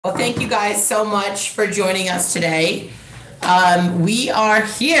Well, thank you guys so much for joining us today. We are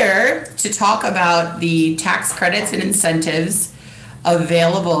here to talk about the tax credits and incentives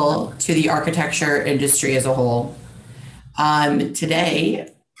available to the architecture industry as a whole.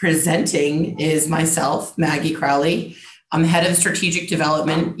 Today, presenting is myself, Maggie Crowley. I'm head of strategic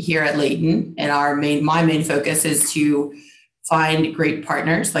development here at Leyton, and my main focus is to find great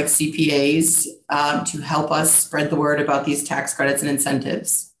partners like CPAs to help us spread the word about these tax credits and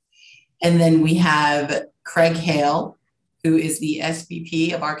incentives. And then we have Craig Hale, who is the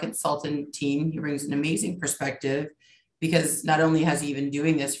SVP of our consultant team. He brings an amazing perspective because not only has he been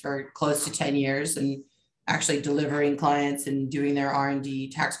doing this for close to 10 years and actually delivering clients and doing their R&D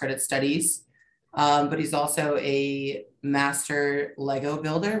tax credit studies, but he's also a master Lego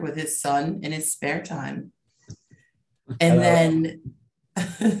builder with his son in his spare time. And then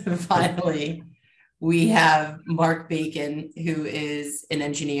finally, we have Mark Bacon, who is an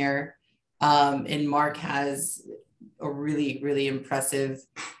engineer. And Mark has a really, really impressive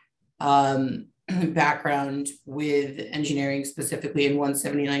background with engineering, specifically in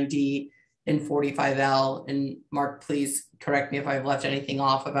 179D and 45L. And Mark, please correct me if I've left anything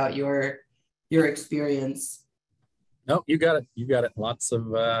off about your experience. No, you got it. You got it. Lots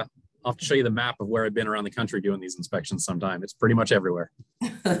of, I'll have to show you the map of where I've been around the country doing these inspections sometime. It's pretty much everywhere.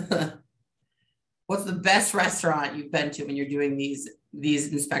 What's the best restaurant you've been to when you're doing these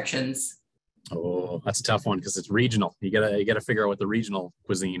inspections? Oh, that's a tough one because it's regional. You gotta figure out what the regional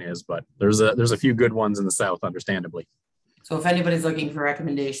cuisine is, but there's a few good ones in the South, understandably. So if anybody's looking for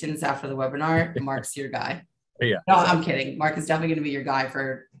recommendations after the webinar, Mark's your guy. Yeah. No, I'm kidding. Mark is definitely going to be your guy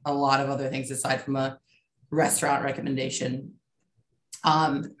for a lot of other things aside from a restaurant recommendation.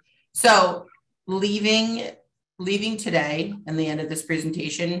 So leaving today and the end of this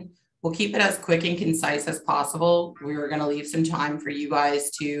presentation, we'll keep it as quick and concise as possible. We were going to leave some time for you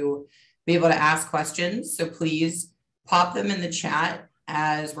guys to be able to ask questions. So please pop them in the chat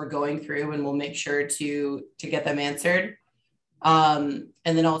as we're going through and we'll make sure to get them answered. And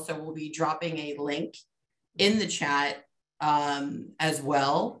then also we'll be dropping a link in the chat as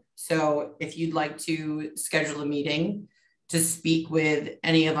well. So if you'd like to schedule a meeting to speak with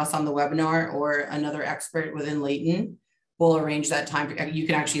any of us on the webinar or another expert within Leyton, we'll arrange that time. You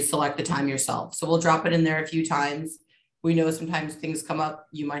can actually select the time yourself. So we'll drop it in there a few times. We know sometimes things come up.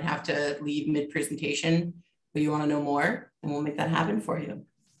 You might have to leave mid-presentation, but you want to know more, and we'll make that happen for you.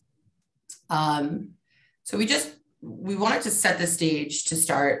 So we wanted to set the stage to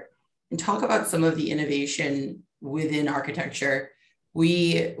start and talk about some of the innovation within architecture.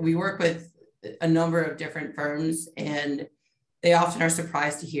 We work with a number of different firms, and they often are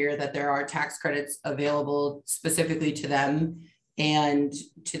surprised to hear that there are tax credits available specifically to them and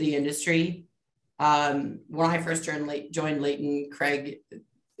to the industry. When I first joined Leyton, Craig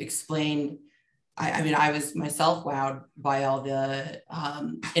explained, I was myself wowed by all the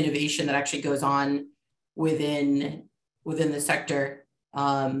innovation that actually goes on within the sector.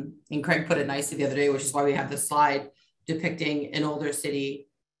 And Craig put it nicely the other day, which is why we have this slide depicting an older city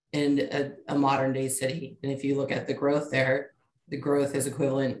and a modern day city. And if you look at the growth there, the growth is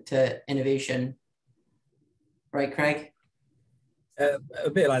equivalent to innovation. Right, Craig? A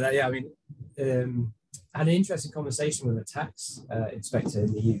bit like that, yeah. I mean, I had an interesting conversation with a tax inspector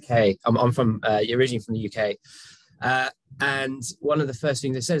in the UK. I'm originally from the UK. And one of the first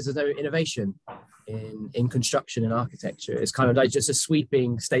things they said is there's no innovation in construction and architecture. It's kind of like just a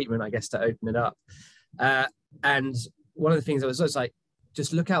sweeping statement, I guess, to open it up. And one of the things I was like,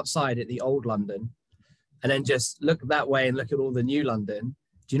 just look outside at the old London and then just look that way and look at all the new London.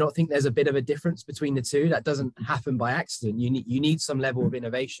 Do you not think there's a bit of a difference between the two? That doesn't happen by accident. You need some level of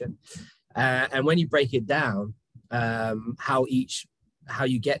innovation. And when you break it down, how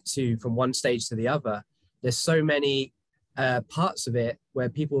you get to from one stage to the other, there's so many parts of it where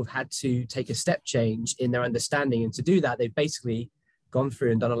people have had to take a step change in their understanding. And to do that, they've basically gone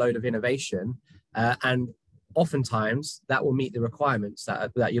through and done a load of innovation. And oftentimes that will meet the requirements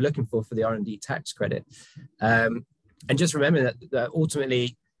that you're looking for the R&D tax credit. And just remember that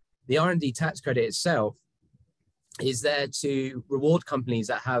ultimately the R&D tax credit itself is there to reward companies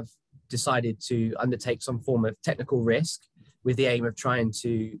that have decided to undertake some form of technical risk with the aim of trying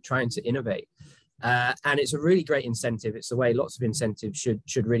to innovate. And it's a really great incentive. It's the way lots of incentives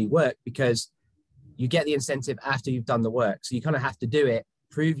should really work, because you get the incentive after you've done the work. So you kind of have to do it,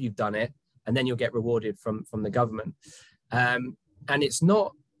 prove you've done it, and then you'll get rewarded from the government. And it's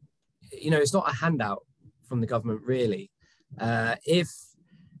not a handout from the government, really. If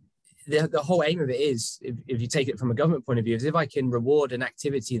the whole aim of it is, if you take it from a government point of view, is if I can reward an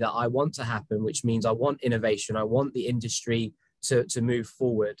activity that I want to happen, which means I want innovation, I want the industry to move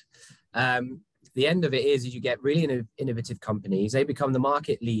forward. The end of it is you get really innovative companies. They become the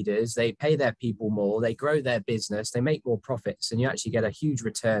market leaders. They pay their people more. They grow their business. They make more profits, and you actually get a huge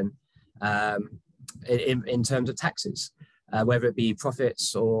return in terms of taxes, whether it be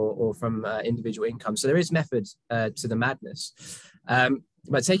profits or from individual income. So there is method to the madness.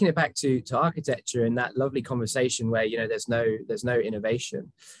 But taking it back to architecture and that lovely conversation where there's no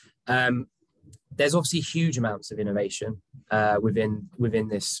innovation. There's obviously huge amounts of innovation within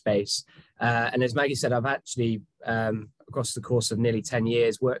this space. And as Maggie said, I've actually, across the course of nearly 10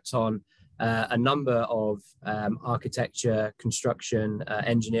 years, worked on a number of architecture, construction,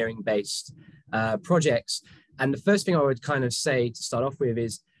 engineering-based projects. And the first thing I would kind of say to start off with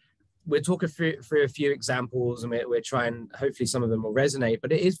is, we're talking through a few examples, and we're trying, hopefully some of them will resonate,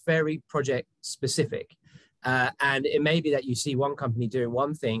 but it is very project specific. And it may be that you see one company doing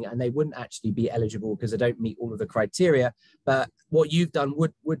one thing and they wouldn't actually be eligible because they don't meet all of the criteria, but what you've done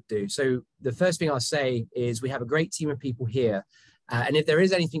would do. So the first thing I'll say is we have a great team of people here. And if there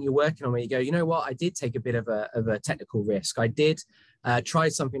is anything you're working on where you go, you know what, I did take a bit of a technical risk. I did try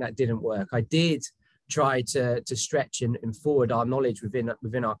something that didn't work. I did try to stretch and forward our knowledge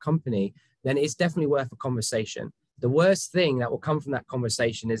within our company, then it's definitely worth a conversation. The worst thing that will come from that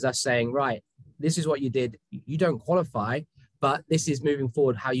conversation is us saying, right, this is what you did. You don't qualify, but this is moving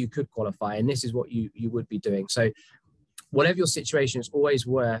forward how you could qualify, and this is what you would be doing. So whatever your situation, it's always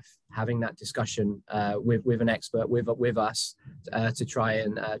worth having that discussion with an expert, with us, to try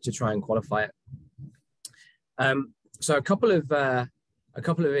and qualify it. So a couple of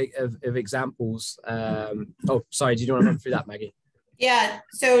examples. Oh, sorry, do you want to run through that, Maggie? Yeah.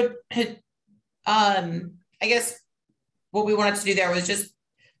 So I guess what we wanted to do there was just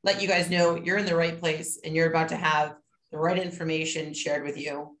let you guys know you're in the right place and you're about to have the right information shared with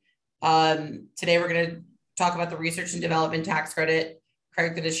you. Today, we're going to talk about the research and development tax credit.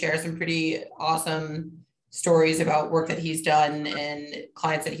 Craig's going to share some pretty awesome stories about work that he's done and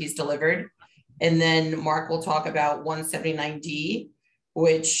clients that he's delivered. And then Mark will talk about 179D,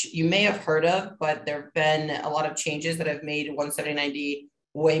 which you may have heard of, but there have been a lot of changes that have made 179D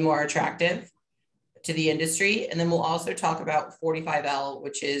way more attractive to the industry. And then we'll also talk about 45L,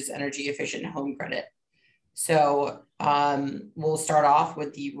 which is energy efficient home credit. So we'll start off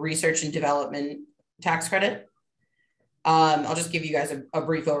with the research and development tax credit. I'll just give you guys a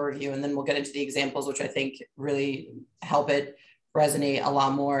brief overview, and then we'll get into the examples, which I think really help it resonate a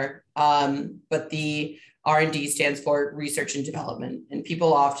lot more. But the R&D stands for research and development. And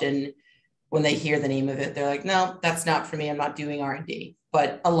people often, when they hear the name of it, they're like, no, that's not for me. I'm not doing R&D.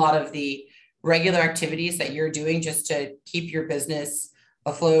 But a lot of the regular activities that you're doing just to keep your business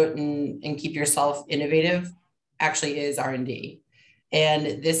afloat and keep yourself innovative actually is R&D.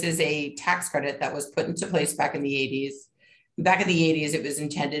 And this is a tax credit that was put into place back in the 80s. Back in the 80s, it was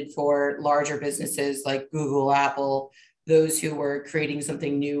intended for larger businesses like Google, Apple, those who were creating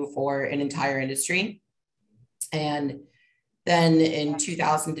something new for an entire industry. And then in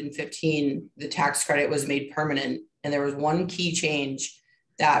 2015, the tax credit was made permanent. And there was one key change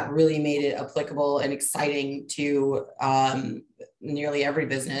that really made it applicable and exciting to nearly every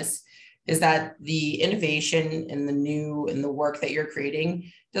business, is that the innovation and the work that you're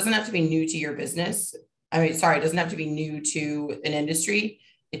creating doesn't have to be new to your business. It doesn't have to be new to an industry.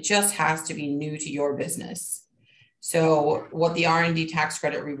 It just has to be new to your business. So what the R&D tax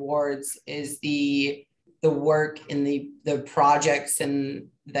credit rewards is the work and the projects and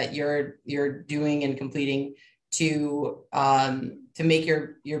that you're doing and completing to make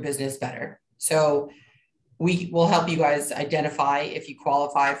your business better. So we will help you guys identify if you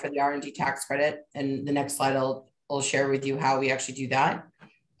qualify for the R&D tax credit. And the next slide, I'll share with you how we actually do that.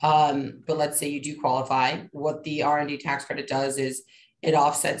 But let's say you do qualify. What the R&D tax credit does is it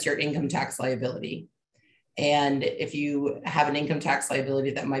offsets your income tax liability. And if you have an income tax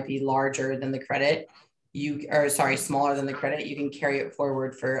liability that might be larger than the credit, smaller than the credit, you can carry it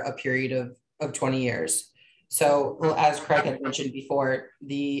forward for a period of 20 years. So as Craig had mentioned before,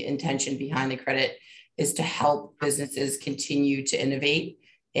 the intention behind the credit is to help businesses continue to innovate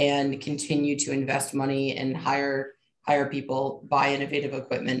and continue to invest money and hire people, buy innovative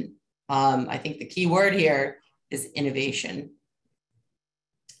equipment. I think the key word here is innovation.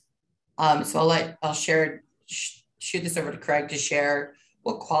 So I'll shoot this over to Craig to share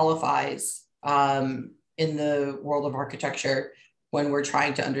what qualifies in the world of architecture when we're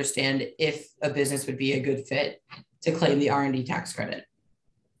trying to understand if a business would be a good fit to claim the R&D tax credit.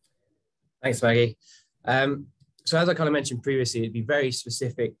 Thanks, Maggie. So as I kind of mentioned previously, it'd be very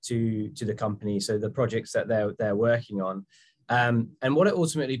specific to the company, so the projects that they're working on. And what it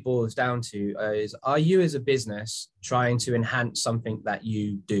ultimately boils down to is, are you as a business trying to enhance something that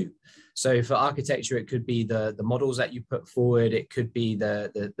you do? So for architecture, it could be the models that you put forward, it could be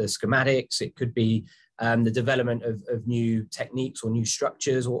the schematics, it could be the development of new techniques or new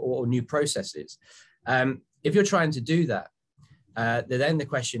structures or new processes. If you're trying to do that, then the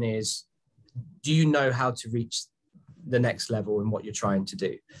question is, do you know how to reach the next level in what you're trying to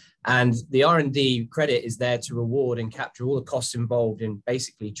do? And the R&D credit is there to reward and capture all the costs involved in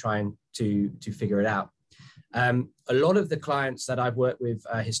basically trying to figure it out. A lot of the clients that I've worked with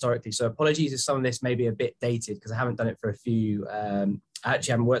historically, so apologies if some of this may be a bit dated because I haven't done it for I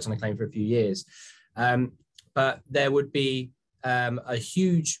actually haven't worked on a claim for a few years, but there would be a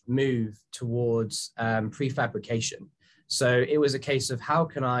huge move towards prefabrication. So it was a case of, how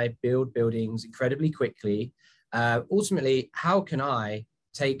can I build buildings incredibly quickly? Ultimately, how can I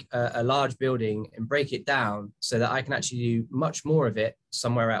take a large building and break it down so that I can actually do much more of it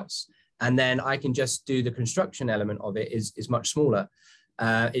somewhere else? And then I can just do the construction element of it is much smaller.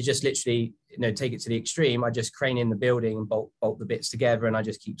 It's just literally, take it to the extreme. I just crane in the building and bolt the bits together, and I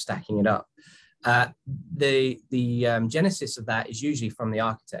just keep stacking it up. The genesis of that is usually from the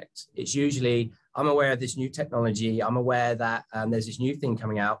architect. It's usually, I'm aware of this new technology. I'm aware that there's this new thing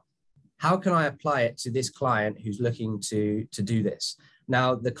coming out. How can I apply it to this client who's looking to do this?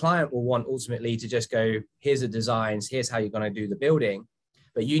 Now, the client will want ultimately to just go, here's the designs, here's how you're going to do the building.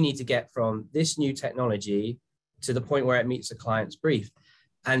 But you need to get from this new technology to the point where it meets the client's brief.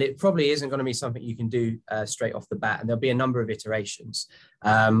 And it probably isn't going to be something you can do straight off the bat. And there'll be a number of iterations.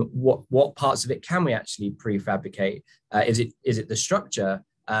 What parts of it can we actually prefabricate? Is it the structure?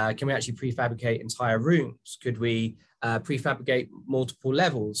 Can we actually prefabricate entire rooms? Could we prefabricate multiple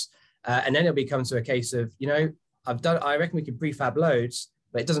levels? And then it'll become to a case of, I reckon we can prefab loads,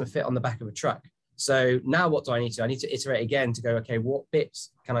 but it doesn't fit on the back of a truck. So now what do I need to do? I need to iterate again to go, okay, what bits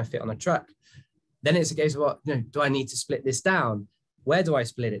can I fit on a truck? Then it's a case of, do I need to split this down? Where do I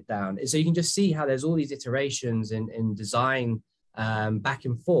split it down? So you can just see how there's all these iterations in design back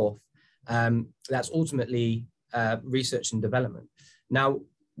and forth. That's ultimately research and development. Now,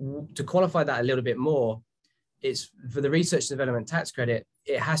 to qualify that a little bit more, it's for the research and development tax credit,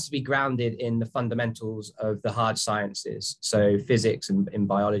 it has to be grounded in the fundamentals of the hard sciences, so physics and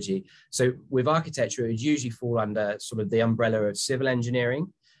biology. So with architecture, it would usually fall under sort of the umbrella of civil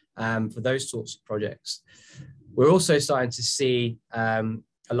engineering for those sorts of projects. We're also starting to see a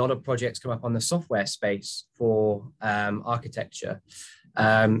lot of projects come up on the software space for architecture.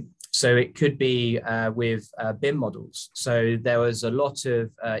 So it could be with BIM models. So there was a lot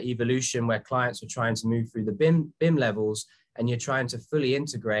of evolution where clients were trying to move through the BIM levels, and you're trying to fully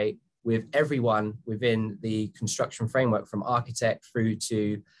integrate with everyone within the construction framework, from architect through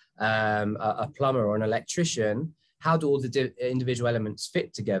to a plumber or an electrician. How do all the individual elements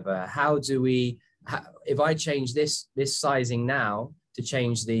fit together? How do we, if I change this sizing now to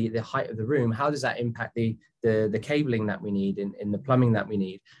change the height of the room, how does that impact the cabling that we need in the plumbing that we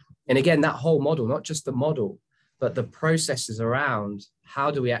need? And again, that whole model, not just the model, but the processes around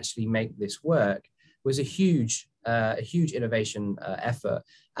how do we actually make this work, was a huge innovation effort.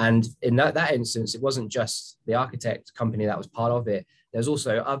 And in that instance, it wasn't just the architect company that was part of it. There's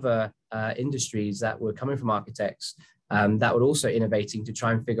also other industries that were coming from architects that were also innovating to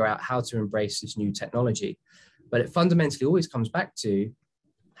try and figure out how to embrace this new technology. But it fundamentally always comes back to,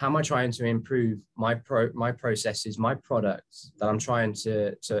 how am I trying to improve my processes, my products that I'm trying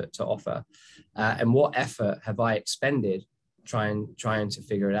to offer, and what effort have I expended trying to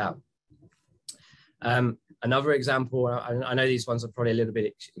figure it out? Another example, I know these ones are probably a little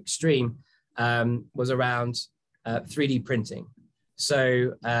bit extreme, was around 3D printing.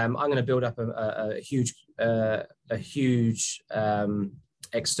 So I'm going to build up a huge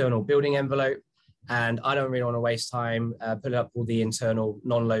external building envelope, and I don't really want to waste time putting up all the internal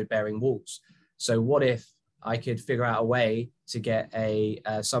non-load bearing walls. So what if I could figure out a way to get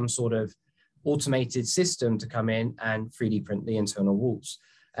some sort of automated system to come in and 3D print the internal walls?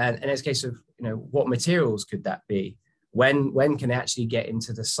 And it's a case of, what materials could that be? When can it actually get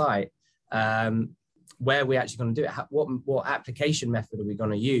into the site? Where are we actually going to do it? What application method are we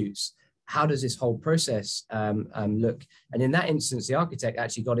going to use? How does this whole process look? And in that instance, the architect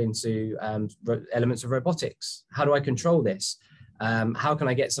actually got into elements of robotics. How do I control this? How can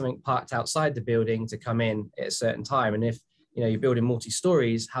I get something parked outside the building to come in at a certain time? And if you're building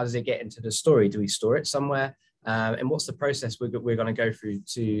multi-stories, how does it get into the story? Do we store it somewhere? And what's the process we're going to go through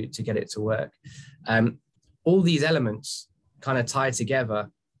to get it to work? All these elements kind of tie together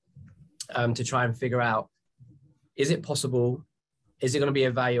to try and figure out, is it possible? Is it going to be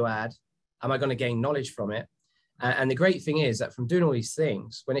a value add? Am I going to gain knowledge from it? And the great thing is that from doing all these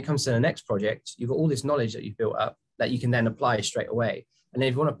things, when it comes to the next project, you've got all this knowledge that you've built up that you can then apply straight away. And then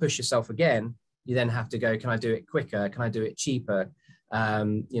if you want to push yourself again, you then have to go, can I do it quicker? Can I do it cheaper?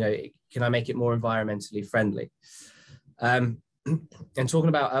 You know, can I make it more environmentally friendly? And talking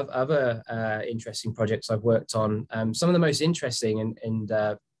about other interesting projects I've worked on, some of the most interesting and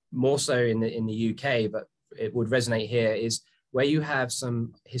more so in the UK, but it would resonate here, is where you have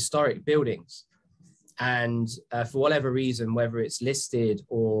some historic buildings. And for whatever reason, whether it's listed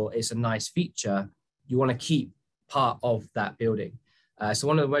or it's a nice feature, you want to keep part of that building. So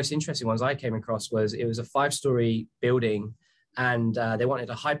one of the most interesting ones I came across was, it was a 5-story building, and they wanted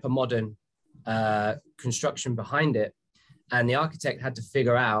a hyper-modern construction behind it. And the architect had to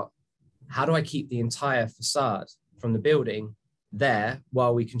figure out, how do I keep the entire facade from the building there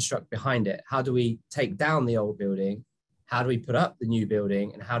while we construct behind it? How do we take down the old building? How do we put up the new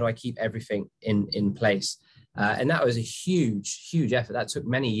building? And how do I keep everything in place? And that was a huge, huge effort. That took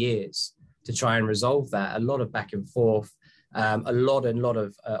many years to try and resolve that. A lot of back and forth, a lot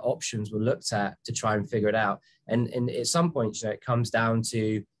of options were looked at to try and figure it out. And at some point, you know, it comes down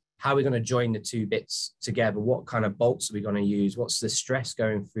to, how are we going to join the two bits together? What kind of bolts are we going to use? What's the stress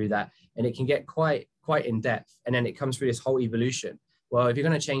going through that? And it can get quite in depth. And then it comes through this whole evolution. Well, if you're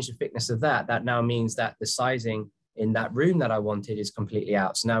going to change the thickness of that, that now means that the sizing in that room that I wanted is completely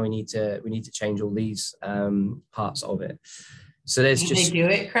out. So now we need to change all these parts of it. So there's Did they do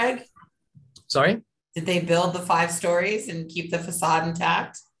it, Craig? Sorry? Did they build the 5 stories and keep the facade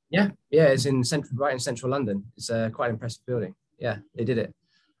intact? Yeah, it's right in central London. It's quite an impressive building. Yeah, they did it.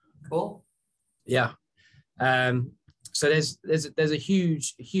 Cool. Yeah. So there's a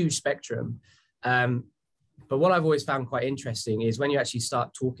huge spectrum. But what I've always found quite interesting is when you actually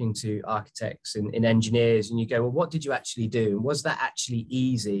start talking to architects and engineers, and you go, well, what did you actually do? And was that actually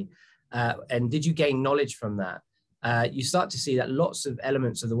easy? And did you gain knowledge from that? You start to see that lots of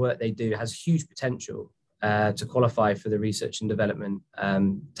elements of the work they do has huge potential to qualify for the research and development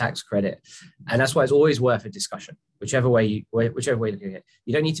tax credit. And that's why it's always worth a discussion, whichever way you look at it.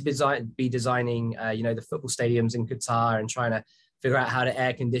 You don't need to be designing, you know, the football stadiums in Qatar and trying to figure out how to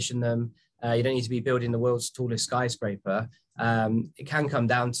air condition them. You don't need to be building the world's tallest skyscraper. It can come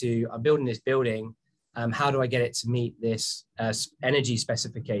down to, I'm building this building. How do I get it to meet this energy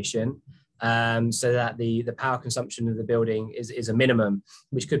specification so that the power consumption of the building is a minimum,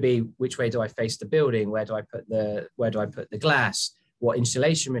 which could be, which way do I face the building? Where do I put the glass? What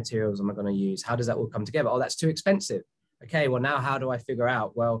insulation materials am I going to use? How does that all come together? Oh, that's too expensive. Okay, well, now how do I figure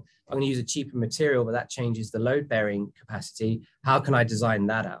out, well, I'm going to use a cheaper material, but that changes the load bearing capacity. How can I design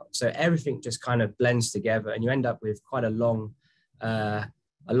that out? So everything just kind of blends together, and you end up with quite a long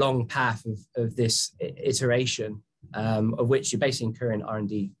path of this iteration, of which you're basically incurring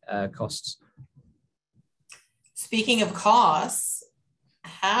R&D costs. Speaking of costs,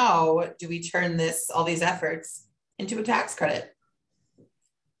 how do we turn all these efforts into a tax credit?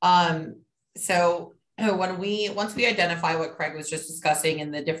 So once we identify what Craig was just discussing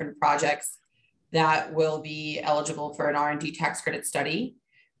in the different projects that will be eligible for an R&D tax credit study,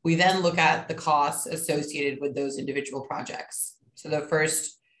 we then look at the costs associated with those individual projects. So the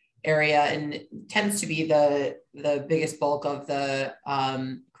first area, and tends to be the biggest bulk of the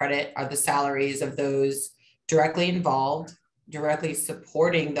credit, are the salaries of those directly involved, directly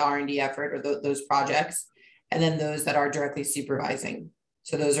supporting the R&D effort or those projects, and then those that are directly supervising.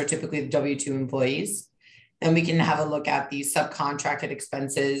 So those are typically the W-2 employees. Then we can have a look at the subcontracted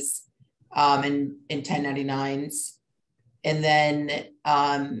expenses in 1099s. And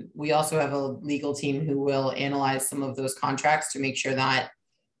then we also have a legal team who will analyze some of those contracts to make sure that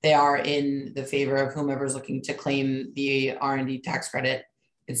they are in the favor of whomever's looking to claim the R&D tax credit.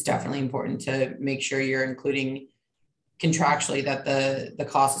 It's definitely important to make sure you're including contractually that the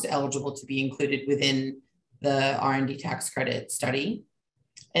cost is eligible to be included within the R&D tax credit study.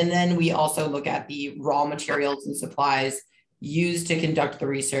 And then we also look at the raw materials and supplies used to conduct the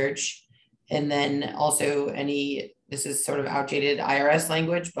research. And then also this is sort of outdated IRS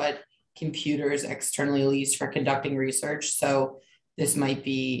language, but computers externally leased for conducting research. So this might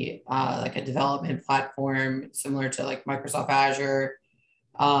be like a development platform similar to like Microsoft Azure.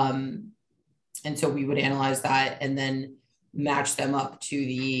 And so we would analyze that and then match them up to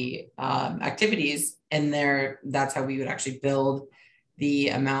the activities. And that's how we would actually build the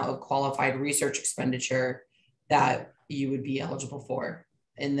amount of qualified research expenditure that you would be eligible for.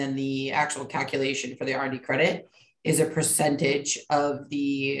 And then the actual calculation for the R&D credit is a percentage of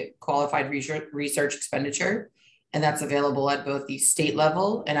the qualified research expenditure. And that's available at both the state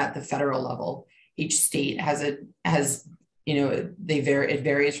level and at the federal level. Each state it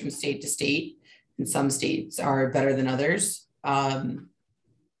varies from state to state. and some states are better than others. But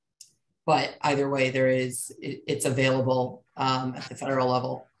either way, it's available at the federal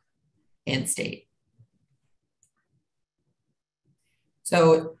level and state.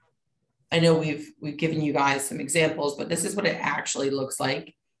 So I know we've given you guys some examples, but this is what it actually looks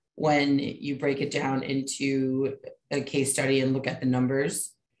like when you break it down into a case study and look at the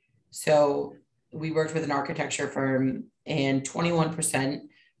numbers. So we worked with an architecture firm, and 21%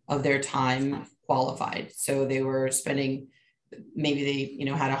 of their time qualified. So they were spending, maybe they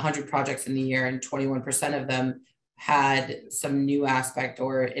had 100 projects in the year, and 21% of them had some new aspect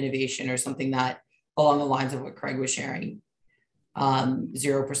or innovation or something that along the lines of what Craig was sharing.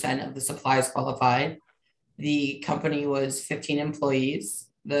 0% of the supplies qualified. The company was 15 employees.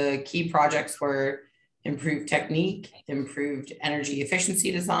 The key projects were improved technique, improved energy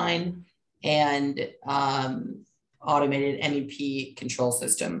efficiency design, and automated MEP control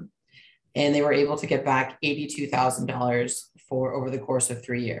system. And they were able to get back $82,000 for over the course of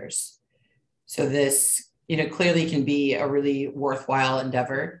 3 years. So this, clearly can be a really worthwhile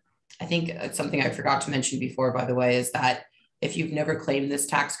endeavor. I think something I forgot to mention before, by the way, is that if you've never claimed this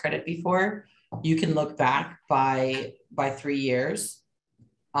tax credit before, you can look back by 3 years.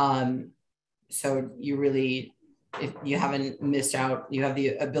 So you really, if you haven't missed out, you have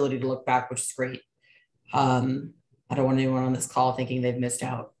the ability to look back, which is great. I don't want anyone on this call thinking they've missed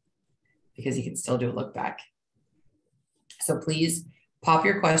out, because you can still do a look back. So please pop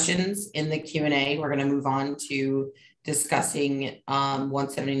your questions in the Q&A. We're going to move on to discussing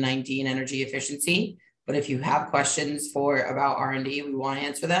 179D and energy efficiency. But if you have questions about R&D, we want to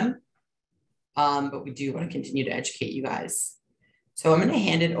answer them. But we do want to continue to educate you guys. So I'm going to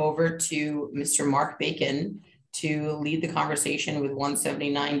hand it over to Mr. Mark Bacon to lead the conversation with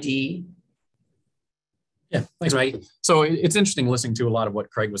 179D. Yeah, thanks, Maggie. So it's interesting listening to a lot of what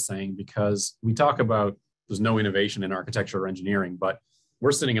Craig was saying, because we talk about there's no innovation in architecture or engineering, but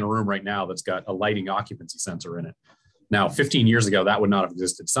we're sitting in a room right now that's got a lighting occupancy sensor in it. Now, 15 years ago, that would not have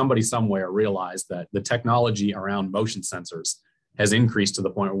existed. Somebody somewhere realized that the technology around motion sensors has increased to the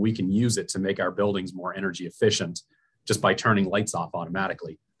point where we can use it to make our buildings more energy efficient just by turning lights off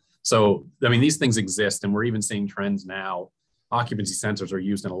automatically. So, I mean, these things exist, and we're even seeing trends now. Occupancy sensors are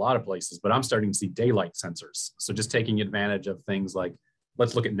used in a lot of places, but I'm starting to see daylight sensors. So just taking advantage of things like,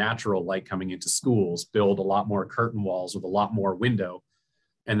 let's look at natural light coming into schools, build a lot more curtain walls with a lot more window,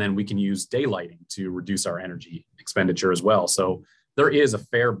 and then we can use daylighting to reduce our energy expenditure as well. So there is a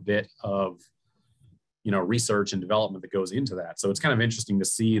fair bit of, research and development that goes into that. So it's kind of interesting to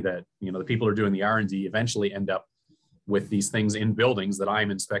see that, the people who are doing the R&D eventually end up with these things in buildings that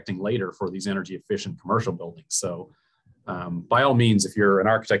I'm inspecting later for these energy efficient commercial buildings. So by all means, if you're an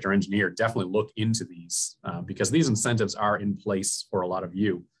architect or engineer, definitely look into these because these incentives are in place for a lot of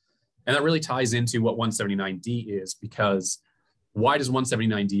you. And that really ties into what 179D is, because why does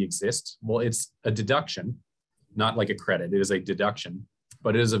 179D exist? Well, it's a deduction, not like a credit. It is a deduction,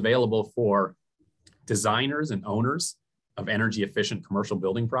 but it is available for designers and owners of energy efficient commercial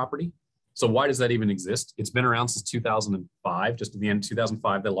building property. So why does that even exist? It's been around since 2005, just at the end of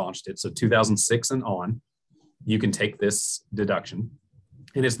 2005, they launched it. So 2006 and on, you can take this deduction.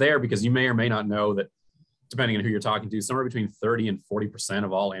 And it's there because you may or may not know that, depending on who you're talking to, somewhere between 30 and 40%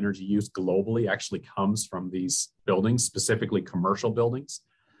 of all energy use globally actually comes from these buildings, specifically commercial buildings.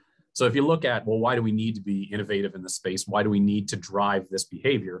 So if you look at, well, why do we need to be innovative in this space? Why do we need to drive this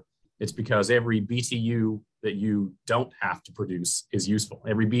behavior? It's because every BTU that you don't have to produce is useful.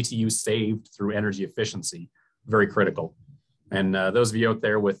 Every BTU saved through energy efficiency, very critical. And those of you out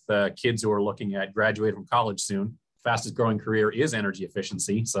there with kids who are looking at graduating from college soon, fastest growing career is energy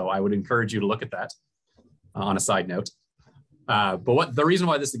efficiency. So I would encourage you to look at that on a side note. But the reason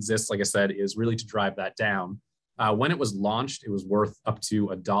why this exists, like I said, is really to drive that down. When it was launched, it was worth up to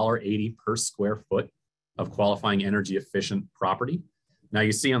 $1.80 per square foot of qualifying energy efficient property. Now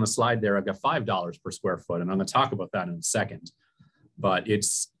you see on the slide there, I've got $5 per square foot, and I'm going to talk about that in a second. But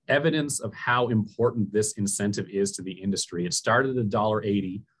it's evidence of how important this incentive is to the industry. It started at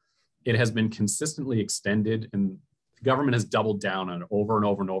 $1.80. It has been consistently extended, and the government has doubled down on it over and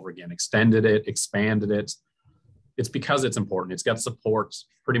over and over again, extended it, expanded it. It's because it's important. It's got support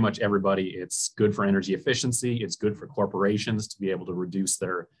pretty much everybody. It's good for energy efficiency. It's good for corporations to be able to reduce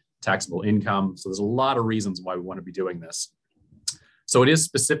their taxable income. So there's a lot of reasons why we want to be doing this. So it is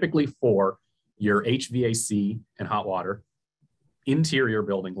specifically for your HVAC and hot water, interior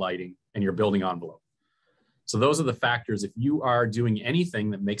building lighting, and your building envelope. So those are the factors. If you are doing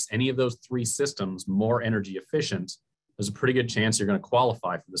anything that makes any of those three systems more energy efficient, there's a pretty good chance you're going to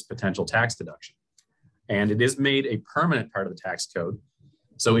qualify for this potential tax deduction. And it is made a permanent part of the tax code.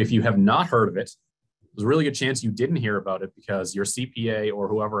 So if you have not heard of it, there's a really good chance you didn't hear about it because your CPA or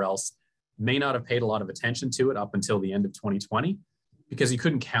whoever else may not have paid a lot of attention to it up until the end of 2020 because you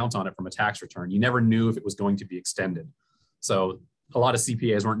couldn't count on it from a tax return. You never knew if it was going to be extended. So a lot of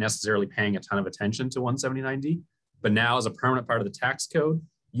CPAs weren't necessarily paying a ton of attention to 179D, but now as a permanent part of the tax code,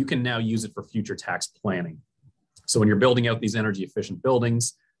 you can now use it for future tax planning. So when you're building out these energy efficient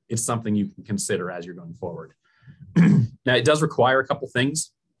buildings, it's something you can consider as you're going forward. Now, it does require a couple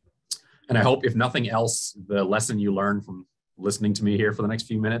things. And I hope, if nothing else, the lesson you learn from listening to me here for the next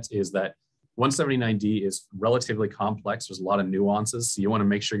few minutes is that 179D is relatively complex. There's a lot of nuances. So you want to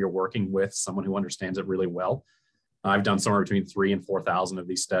make sure you're working with someone who understands it really well. I've done somewhere between 3,000 and 4,000 of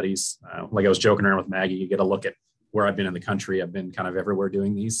these studies. Like I was joking around with Maggie, you get a look at where I've been in the country. I've been kind of everywhere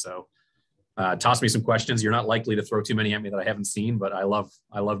doing these. So toss me some questions. You're not likely to throw too many at me that I haven't seen, but I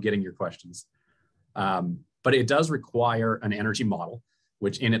love getting your questions. But it does require an energy model,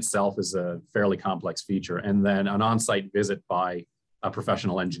 which in itself is a fairly complex feature, and then an on-site visit by a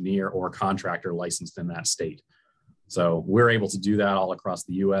professional engineer or contractor licensed in that state. So we're able to do that all across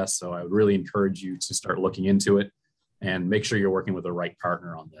the US. So I would really encourage you to start looking into it and make sure you're working with the right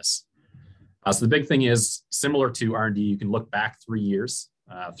partner on this. So the big thing is, similar to R&D, you can look back 3 years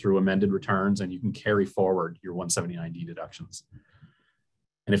through amended returns, and you can carry forward your 179D deductions.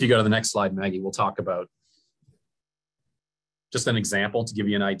 And if you go to the next slide, Maggie, we'll talk about just an example to give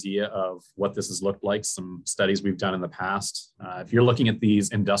you an idea of what this has looked like, some studies we've done in the past. If you're looking at these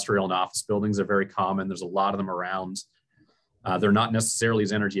industrial and office buildings, they're very common. There's a lot of them around. They're not necessarily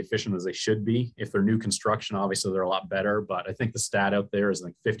as energy efficient as they should be. If they're new construction, obviously they're a lot better, but I think the stat out there is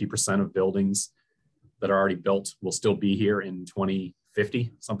like 50% of buildings that are already built will still be here in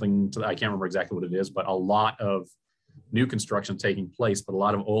 2050, something to, I can't remember exactly what it is, but a lot of new construction taking place, but a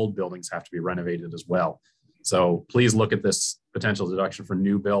lot of old buildings have to be renovated as well. So please look at this potential deduction for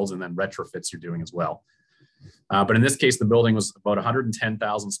new builds and then retrofits you're doing as well. But in this case, the building was about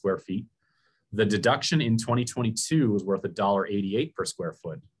 110,000 square feet. The deduction in 2022 was worth $1.88 per square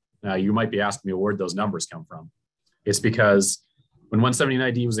foot. Now, you might be asking me where'd those numbers come from. It's because when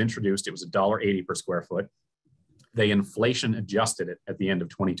 179D was introduced, it was $1.80 per square foot. They inflation adjusted it at the end of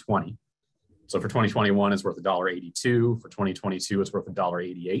 2020. So for 2021, it's worth $1.82. For 2022, it's worth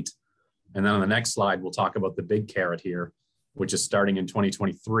 $1.88. And then on the next slide, we'll talk about the big carrot here, which is starting in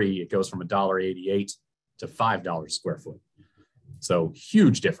 2023. It goes from $1.88 to $5 a square foot. So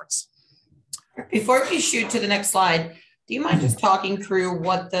huge difference. Before we shoot to the next slide, do you mind just talking through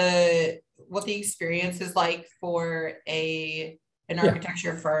what the experience is like for an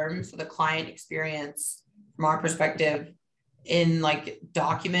architecture firm, so the client experience from our perspective in like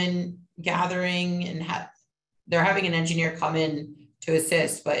document gathering, and they're having an engineer come in to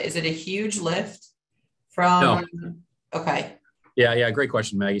assist, but is it a huge lift from? No. Okay. Yeah, great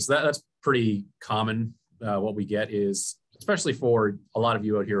question, Maggie. So that's pretty common. What we get is, especially for a lot of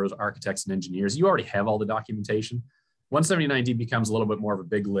you out here as architects and engineers, you already have all the documentation. 179D becomes a little bit more of a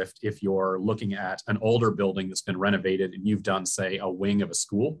big lift if you're looking at an older building that's been renovated and you've done, say, a wing of a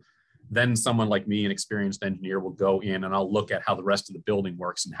school. Then someone like me, an experienced engineer, will go in and I'll look at how the rest of the building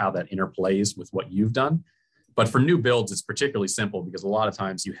works and how that interplays with what you've done. But for new builds, it's particularly simple because a lot of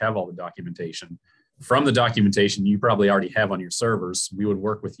times you have all the documentation. From the documentation you probably already have on your servers, we would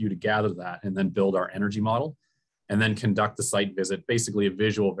work with you to gather that and then build our energy model and then conduct the site visit, basically a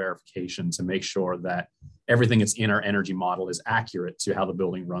visual verification to make sure that everything that's in our energy model is accurate to how the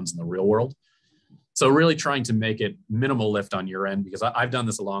building runs in the real world. So really trying to make it minimal lift on your end, because I've done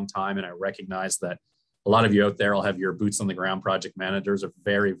this a long time and I recognize that a lot of you out there will have your boots on the ground project managers are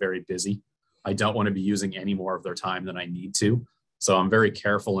very, very busy. I don't want to be using any more of their time than I need to. So I'm very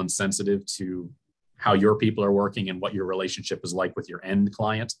careful and sensitive to how your people are working and what your relationship is like with your end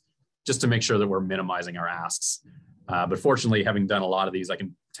client, just to make sure that we're minimizing our asks. But fortunately, having done a lot of these, I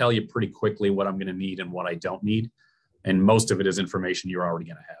can tell you pretty quickly what I'm going to need and what I don't need. And most of it is information you're already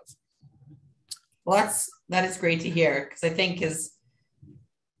going to have. Well, that is great to hear, because I think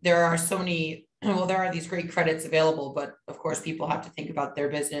there are so many, well, there are these great credits available, but of course people have to think about their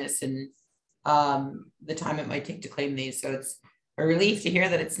business and the time it might take to claim these. So it's a relief to hear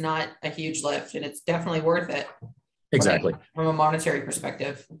that it's not a huge lift, and it's definitely worth it. Exactly. From a monetary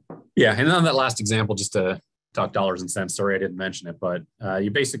perspective. Yeah. And on that last example, just to talk dollars and cents, sorry, I didn't mention it, but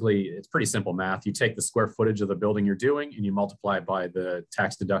it's pretty simple math. You take the square footage of the building you're doing and you multiply it by the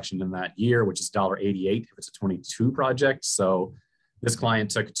tax deduction in that year, which is $1.88 if it's a 22 project. So this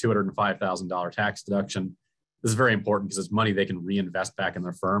client took a $205,000 tax deduction. This is very important because it's money they can reinvest back in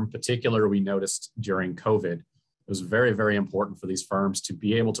their firm. Particularly, we noticed during COVID, it was very, very important for these firms to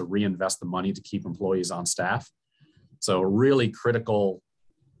be able to reinvest the money to keep employees on staff. So a really critical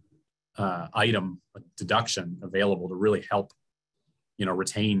item, a deduction available to really help,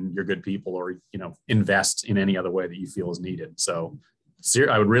 retain your good people or, invest in any other way that you feel is needed. So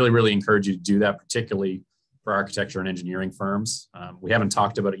I would really, really encourage you to do that, particularly for architecture and engineering firms. We haven't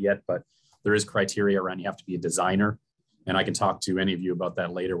talked about it yet, but there is criteria around you have to be a designer. And I can talk to any of you about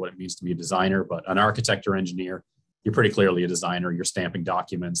that later, what it means to be a designer. But an architect or engineer, you're pretty clearly a designer. You're stamping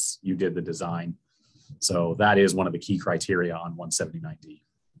documents. You did the design. So that is one of the key criteria on 179D.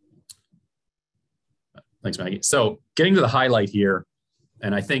 Thanks, Maggie. So getting to the highlight here,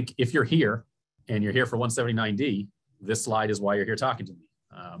 and I think if you're here and you're here for 179D, this slide is why you're here talking to me.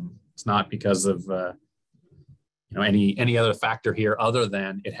 It's not because of any other factor here other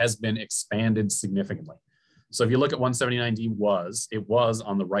than it has been expanded significantly. So if you look at 179D it was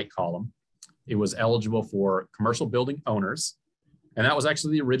on the right column. It was eligible for commercial building owners. And that was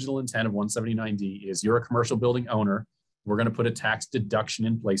actually the original intent of 179D is you're a commercial building owner. We're going to put a tax deduction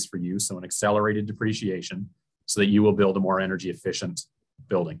in place for you. So an accelerated depreciation so that you will build a more energy efficient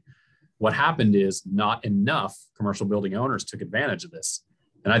building. What happened is not enough commercial building owners took advantage of this.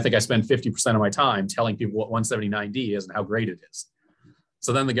 And I think I spend 50% of my time telling people what 179D is and how great it is.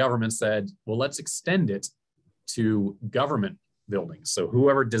 So then the government said, well, let's extend it to government buildings. So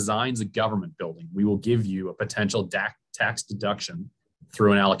whoever designs a government building, we will give you a potential tax deduction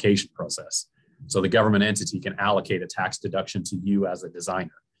through an allocation process. So the government entity can allocate a tax deduction to you as a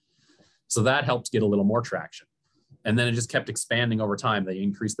designer. So that helped get a little more traction. And then it just kept expanding over time. They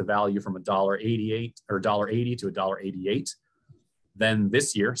increased the value from $1.88 or $1.80 to $1.88. Then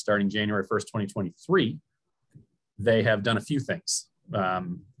this year, starting January 1st, 2023, they have done a few things.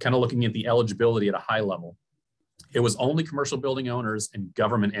 Kind of looking at the eligibility at a high level. It was only commercial building owners and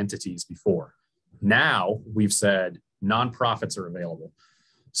government entities before. Now we've said nonprofits are available.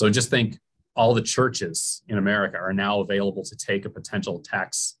 So just think all the churches in America are now available to take a potential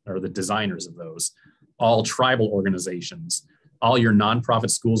tax, or the designers of those, all tribal organizations, all your nonprofit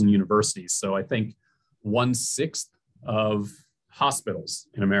schools and universities. So I think 1/6 of hospitals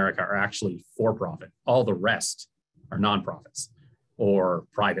in America are actually for-profit. All the rest are nonprofits or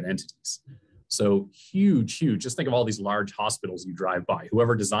private entities. So huge. Just think of all these large hospitals you drive by.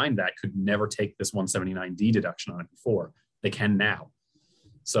 Whoever designed that could never take this 179D deduction on it before. They can now.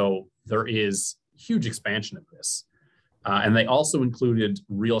 So there is huge expansion of this. And they also included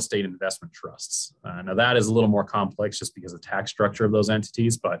real estate investment trusts. Now that is a little more complex just because of the tax structure of those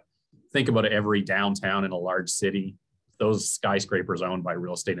entities, but think about every downtown in a large city, those skyscrapers owned by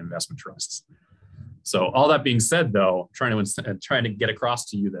real estate investment trusts. So all that being said, though, trying to get across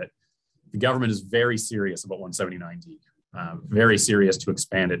to you that the government is very serious about 179D, very serious to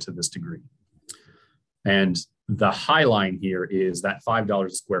expand it to this degree. And the high line here is that $5 a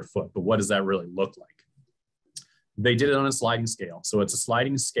square foot, but what does that really look like? They did it on a sliding scale. So it's a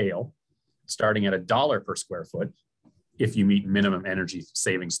sliding scale starting at $1 per square foot. If you meet minimum energy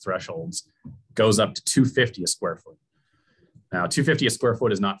savings thresholds, goes up to $2.50 a square foot. Now, $2.50 a square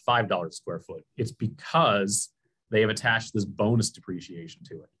foot is not $5 a square foot. It's because they have attached this bonus depreciation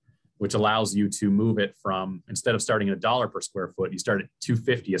to it, which allows you to move it from, instead of starting at $1 per square foot, you start at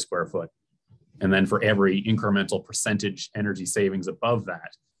 $2.50 a square foot. And then for every incremental percentage energy savings above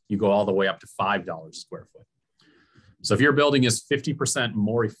that, you go all the way up to $5 a square foot. So if your building is 50%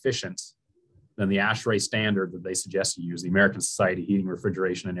 more efficient than the ASHRAE standard that they suggest you use, the American Society of Heating,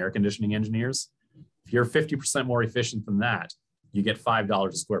 Refrigeration, and Air Conditioning Engineers, if you're 50% more efficient than that, you get $5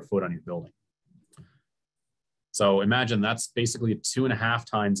 a square foot on your building. So imagine that's basically a 2.5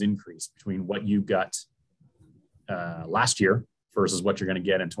 times increase between what you got last year versus what you're going to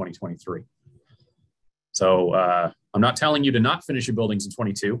get in 2023. So I'm not telling you to not finish your buildings in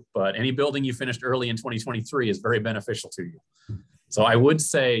 22, but any building you finished early in 2023 is very beneficial to you. So I would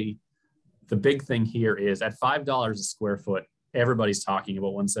say the big thing here is at $5 a square foot, everybody's talking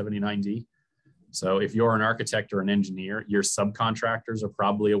about 179D. So if you're an architect or an engineer, your subcontractors are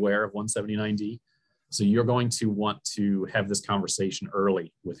probably aware of 179D. So you're going to want to have this conversation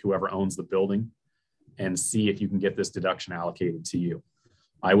early with whoever owns the building and see if you can get this deduction allocated to you.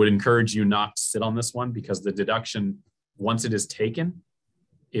 I would encourage you not to sit on this one because the deduction, once it is taken,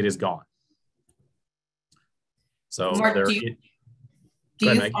 it is gone. So Mark, do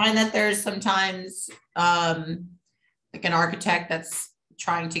you find that there's sometimes like an architect that's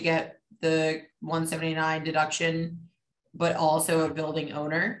trying to get the 179 deduction, but also a building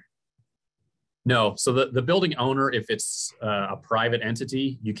owner? No. So the building owner, if it's a private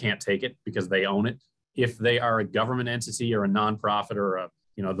entity, you can't take it because they own it. If they are a government entity or a nonprofit or a,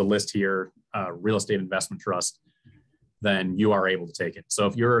 the list here, real estate investment trust, then you are able to take it. So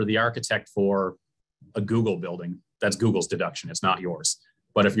if you're the architect for a Google building, that's Google's deduction. It's not yours.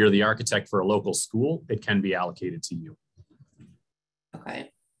 But if you're the architect for a local school, it can be allocated to you.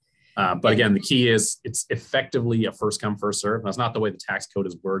 Okay. But again, the key is it's effectively a first come, first serve. That's not the way the tax code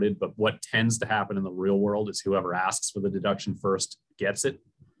is worded, but what tends to happen in the real world is whoever asks for the deduction first gets it.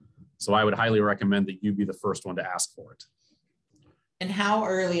 So I would highly recommend that you be the first one to ask for it. And how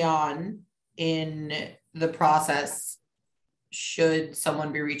early on in the process should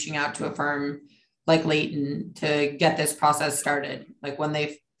someone be reaching out to a firm like Leyton to get this process started? Like when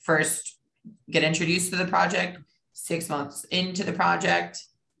they first get introduced to the project, 6 months into the project?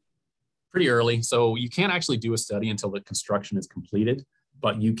 Pretty early. So you can't actually do a study until the construction is completed,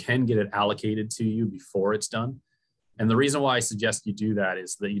 but you can get it allocated to you before it's done. And the reason why I suggest you do that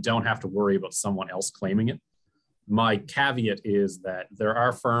is that you don't have to worry about someone else claiming it. My caveat is that there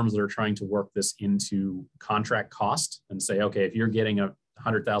are firms that are trying to work this into contract cost and say, okay, if you're getting a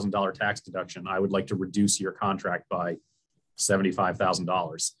 $100,000 tax deduction, I would like to reduce your contract by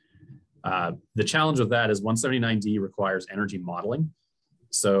 $75,000. The challenge with that is 179D requires energy modeling.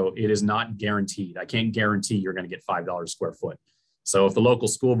 So it is not guaranteed. I can't guarantee you're going to get $5 a square foot. So if the local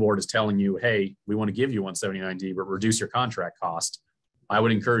school board is telling you, hey, we want to give you 179D, but reduce your contract cost, I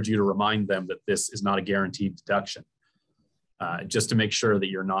would encourage you to remind them that this is not a guaranteed deduction, just to make sure that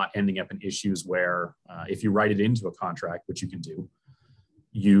you're not ending up in issues where if you write it into a contract, which you can do,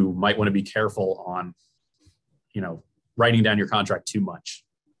 you might want to be careful on, writing down your contract too much.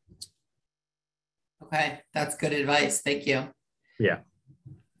 Okay, that's good advice. Thank you. Yeah.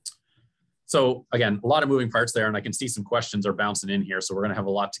 So again, a lot of moving parts there, and I can see some questions are bouncing in here. So we're going to have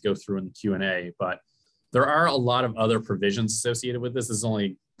a lot to go through in the Q&A, but there are a lot of other provisions associated with this. This is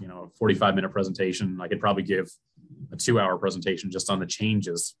only, a 45-minute presentation. I could probably give a 2-hour presentation just on the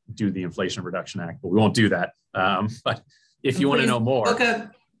changes due to the Inflation Reduction Act, but we won't do that. But if you want to know more,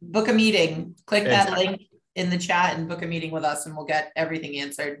 book a meeting, click that link in the chat and book a meeting with us and we'll get everything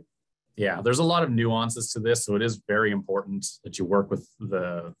answered. Yeah, there's a lot of nuances to this. So it is very important that you work with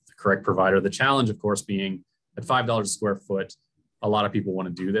the correct provider. The challenge, of course, being at $5 a square foot, a lot of people want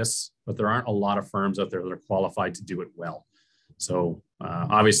to do this, but there aren't a lot of firms out there that are qualified to do it well. So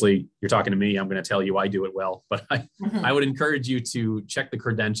obviously you're talking to me, I'm going to tell you I do it well, but I would encourage you to check the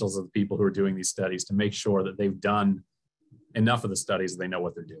credentials of the people who are doing these studies to make sure that they've done enough of the studies that they know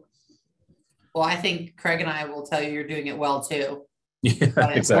what they're doing. Well, I think Craig and I will tell you you're doing it well too. Yeah,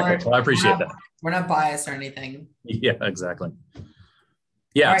 exactly. Well, I appreciate that. We're not biased or anything. Yeah, exactly.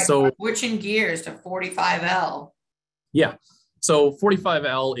 Yeah. Right, so switching gears to 45L. Yeah. So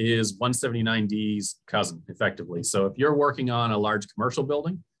 45L is 179D's cousin, effectively. So if you're working on a large commercial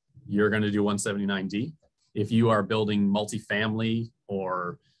building, you're going to do 179D. If you are building multifamily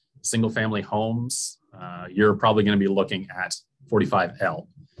or single family homes, you're probably going to be looking at 45L.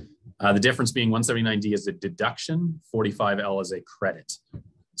 The difference being 179D is a deduction, 45L is a credit.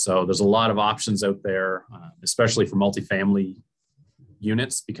 So there's a lot of options out there, especially for multifamily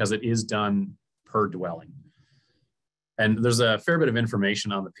units, because it is done per dwelling. And there's a fair bit of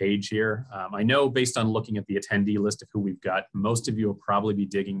information on the page here. I know based on looking at the attendee list of who we've got, most of you will probably be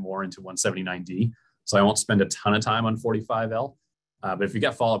digging more into 179D. So I won't spend a ton of time on 45L. But if you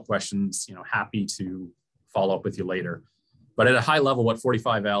got follow-up questions, happy to follow up with you later. But at a high level, what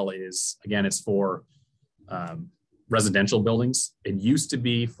 45L is, again, it's for residential buildings. It used to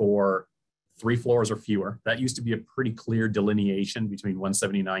be for 3 floors or fewer. That used to be a pretty clear delineation between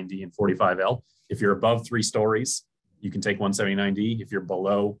 179D and 45L. If you're above 3 stories, you can take 179D. If you're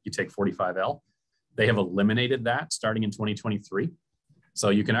below, you take 45L. They have eliminated that starting in 2023. So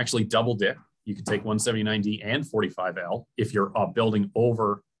you can actually double dip. You can take 179D and 45L if you're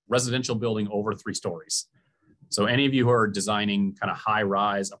a residential building over 3 stories. So any of you who are designing kind of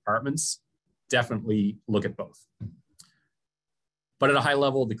high-rise apartments, definitely look at both. But at a high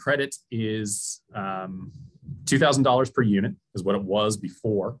level, the credit is $2,000 per unit is what it was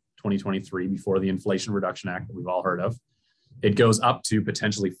before 2023, before the Inflation Reduction Act that we've all heard of. It goes up to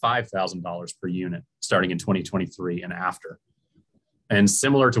potentially $5,000 per unit starting in 2023 and after. And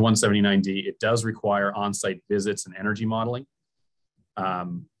similar to 179D, it does require on-site visits and energy modeling.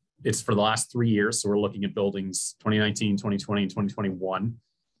 It's for the last 3 years. So we're looking at buildings 2019, 2020, and 2021.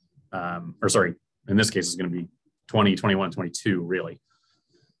 In this case, it's going to be 20, 21, 22, really.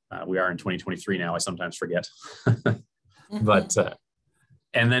 We are in 2023 now. I sometimes forget. But,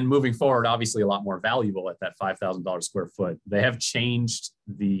 and then moving forward, obviously a lot more valuable at that $5,000 square foot. They have changed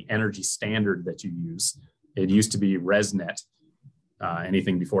the energy standard that you use. It used to be ResNet,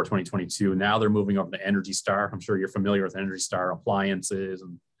 anything before 2022. Now they're moving over to Energy Star. I'm sure you're familiar with Energy Star appliances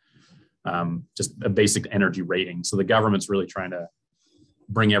and just a basic energy rating. So the government's really trying to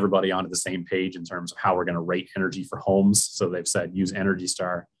bring everybody onto the same page in terms of how we're going to rate energy for homes. So they've said use Energy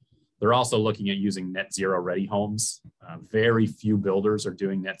Star. They're also looking at using net zero ready homes. Very few builders are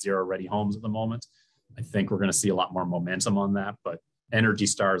doing net zero ready homes at the moment. I think we're going to see a lot more momentum on that, but Energy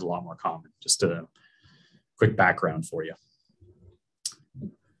Star is a lot more common. Just a quick background for you.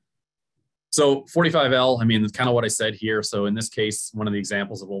 So 45L, I mean, it's kind of what I said here. So in this case, one of the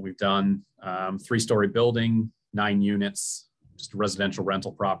examples of what we've done, 3-story building, 9 units, just a residential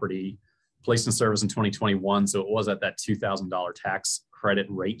rental property, placed in service in 2021. So it was at that $2,000 tax credit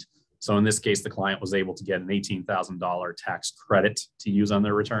rate. So in this case, the client was able to get an $18,000 tax credit to use on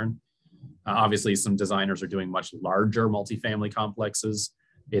their return. Obviously, some designers are doing much larger multifamily complexes.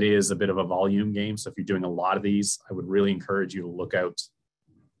 It is a bit of a volume game. So if you're doing a lot of these, I would really encourage you to look out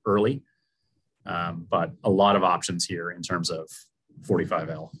early. But a lot of options here in terms of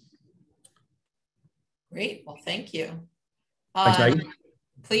 45L. Great. Well, thank you. Thanks, Maggie.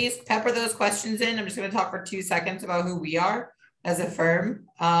 Please pepper those questions in. I'm just going to talk for 2 seconds about who we are as a firm.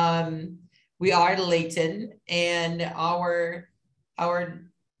 We are Leyton, and our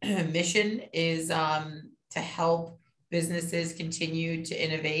mission is to help businesses continue to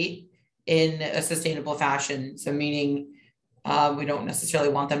innovate in a sustainable fashion. So meaning we don't necessarily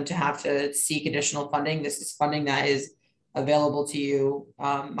want them to have to seek additional funding. This is funding that is available to you.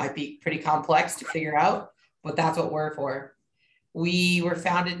 Might be pretty complex to figure out, but that's what we're for. We were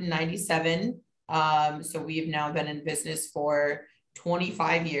founded in 97. So we've now been in business for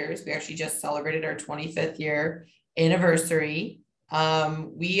 25 years. We actually just celebrated our 25th year anniversary.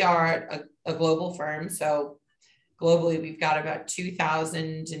 We are a global firm. So globally, we've got about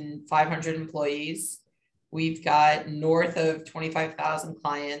 2,500 employees. We've got north of 25,000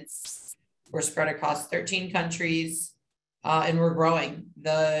 clients. We're spread across 13 countries, and we're growing.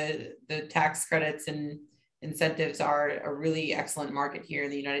 The tax credits and incentives are a really excellent market here in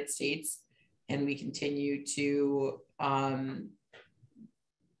the United States, and we continue to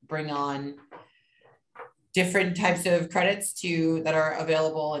bring on different types of credits that are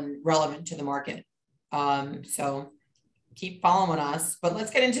available and relevant to the market. So keep following us, but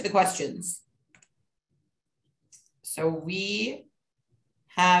let's get into the questions. So we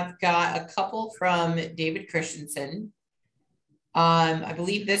have got a couple from David Christensen. I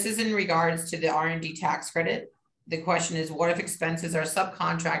believe this is in regards to the R&D tax credit. The question is, what if expenses are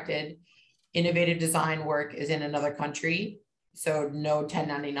subcontracted, innovative design work is in another country, so no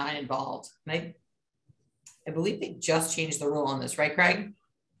 1099 involved? And I believe they just changed the rule on this, right, Craig?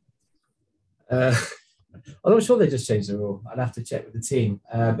 I'm not sure they just changed the rule. I'd have to check with the team.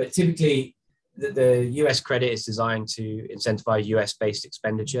 But typically, the US credit is designed to incentivize US-based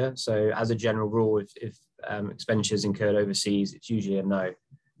expenditure. So as a general rule, if expenditures incurred overseas, it's usually a no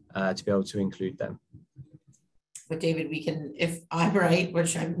to be able to include them. But David, we can, if I'm right,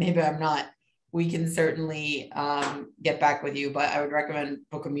 which maybe I'm not, we can certainly get back with you, but I would recommend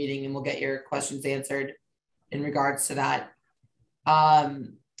book a meeting and we'll get your questions answered in regards to that.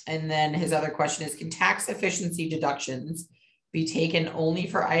 And then his other question is, can tax efficiency deductions be taken only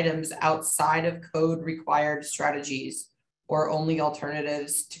for items outside of code required strategies or only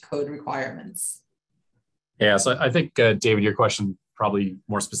alternatives to code requirements? Yeah, so I think, David, your question probably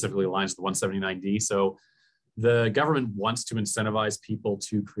more specifically aligns with 179D. So the government wants to incentivize people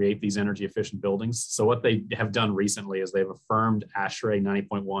to create these energy efficient buildings. So what they have done recently is they've affirmed ASHRAE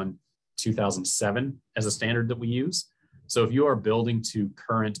 90.1 2007 as a standard that we use. So if you are building to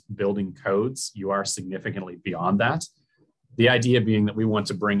current building codes, you are significantly beyond that. The idea being that we want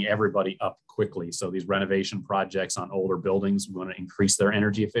to bring everybody up quickly. So these renovation projects on older buildings, we want to increase their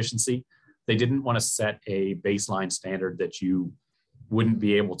energy efficiency. They didn't want to set a baseline standard that you wouldn't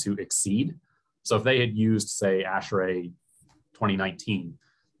be able to exceed. So if they had used, say, ASHRAE 2019,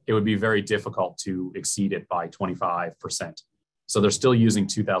 it would be very difficult to exceed it by 25%. So they're still using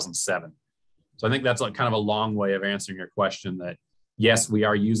 2007. So I think that's like kind of a long way of answering your question that, yes, we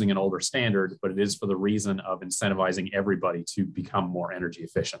are using an older standard, but it is for the reason of incentivizing everybody to become more energy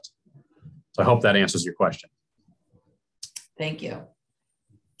efficient. So I hope that answers your question. Thank you.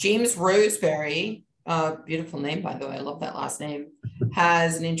 James Roseberry, beautiful name, by the way, I love that last name,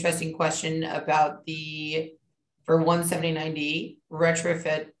 has an interesting question about for 179D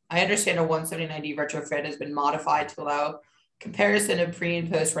retrofit. I understand a 179D retrofit has been modified to allow comparison of pre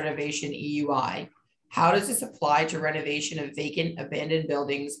and post renovation EUI. How does this apply to renovation of vacant abandoned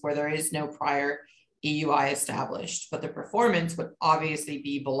buildings where there is no prior EUI established, but the performance would obviously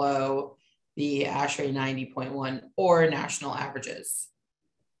be below the ASHRAE 90.1 or national averages?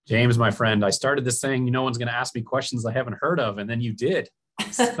 James, my friend, I started this saying no one's going to ask me questions I haven't heard of, and then you did.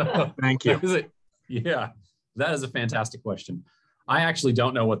 So, thank you. Yeah, that is a fantastic question. I actually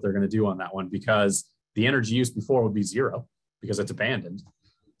don't know what they're going to do on that one, because the energy use before would be zero because it's abandoned.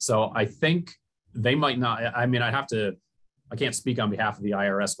 So I think they might not. I mean, I can't speak on behalf of the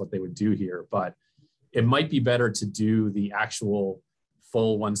IRS what they would do here, but it might be better to do the actual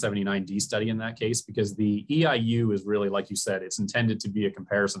full 179D study in that case, because the EIU is really, like you said, it's intended to be a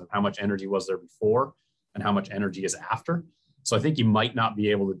comparison of how much energy was there before and how much energy is after. So I think you might not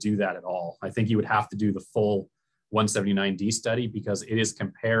be able to do that at all. I think you would have to do the full 179D study, because it is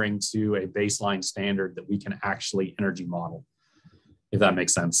comparing to a baseline standard that we can actually energy model, if that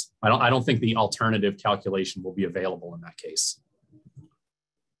makes sense. I don't think the alternative calculation will be available in that case.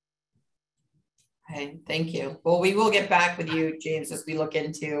 Okay, thank you. Well, we will get back with you, James, as we look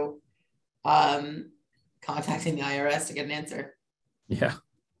into contacting the IRS to get an answer. Yeah.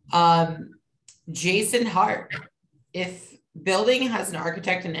 Jason Hart, if building has an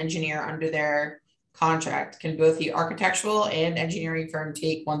architect and engineer under their contract, can both the architectural and engineering firm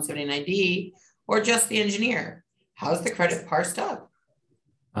take 179D or just the engineer? How's the credit parsed up?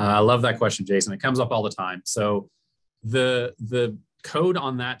 I love that question, Jason. It comes up all the time. So the code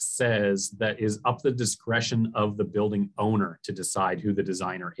on that says that is up the discretion of the building owner to decide who the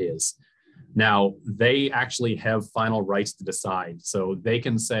designer is. Now, they actually have final rights to decide. So they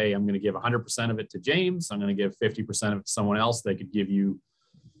can say, I'm going to give 100% of it to James. I'm going to give 50% of it to someone else. They could give you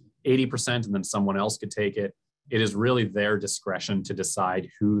 80% and then someone else could take it. It is really their discretion to decide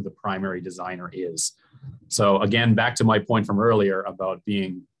who the primary designer is. So again, back to my point from earlier about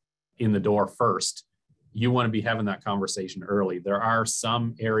being in the door first, you want to be having that conversation early. There are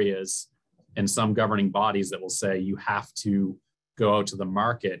some areas and some governing bodies that will say you have to go out to the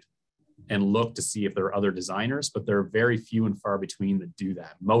market and look to see if there are other designers, but there are very few and far between that do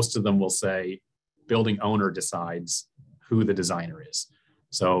that. Most of them will say building owner decides who the designer is.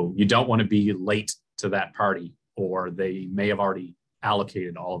 So you don't want to be late to that party, or they may have already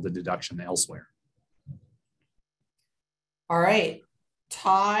allocated all of the deduction elsewhere. All right.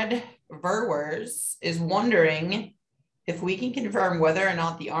 Todd Verwers is wondering if we can confirm whether or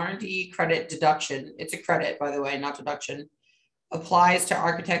not the R&D credit deduction, it's a credit, by the way, not deduction, applies to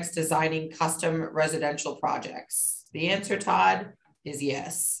architects designing custom residential projects. The answer, Todd, is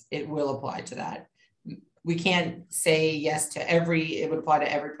yes, it will apply to that. We can't say yes to it would apply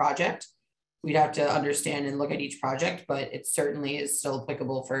to every project. We'd have to understand and look at each project, but it certainly is still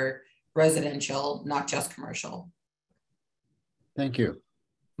applicable for residential, not just commercial. Thank you.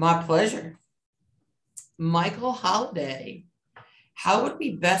 My pleasure. Michael Holliday, how would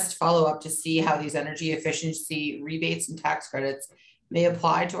we best follow up to see how these energy efficiency rebates and tax credits may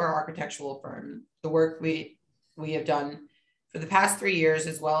apply to our architectural firm? The work we have done for the past 3 years,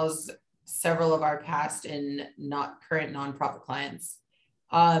 as well as several of our past and not current nonprofit clients.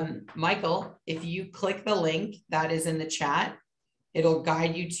 Michael, if you click the link that is in the chat, it'll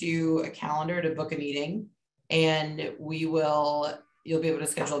guide you to a calendar to book a meeting, and you'll be able to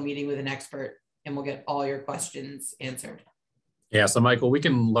schedule a meeting with an expert, and we'll get all your questions answered. Yeah, so Michael, we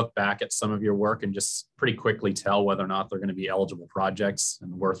can look back at some of your work and just pretty quickly tell whether or not they're going to be eligible projects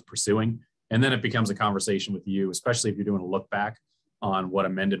and worth pursuing. And then it becomes a conversation with you, especially if you're doing a look back on what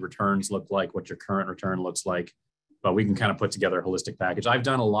amended returns look like, what your current return looks like. But we can kind of put together a holistic package. I've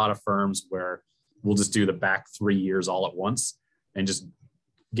done a lot of firms where we'll just do the back 3 years all at once and just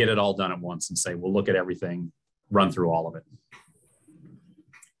get it all done at once and say, we'll look at everything, run through all of it.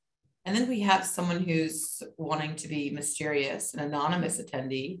 And then we have someone who's wanting to be mysterious, an anonymous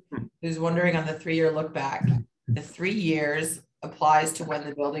attendee, who's wondering on the 3-year look back, the 3 years applies to when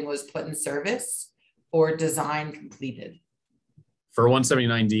the building was put in service or design completed. For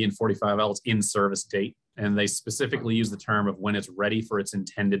 179D and 45L, it's in service date, and they specifically use the term of when it's ready for its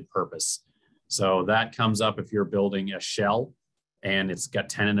intended purpose. So that comes up if you're building a shell and it's got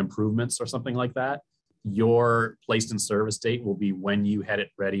tenant improvements or something like that. Your placed in service date will be when you had it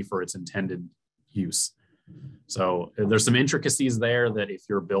ready for its intended use. So there's some intricacies there that if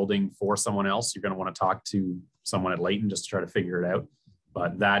you're building for someone else, you're going to want to talk to someone at Leyton just to try to figure it out.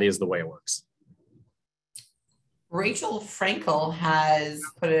 But that is the way it works. Rachel Frankel has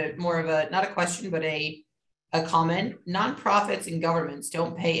put more of a, not a question, but a comment. Nonprofits and governments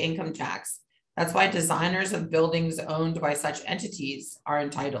don't pay income tax. That's why designers of buildings owned by such entities are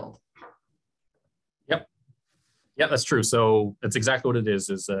entitled. Yeah, that's true. So that's exactly what it is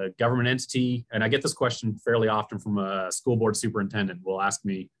a government entity. And I get this question fairly often from a school board superintendent will ask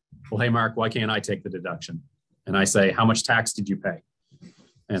me, well, hey, Mark, why can't I take the deduction? And I say, how much tax did you pay?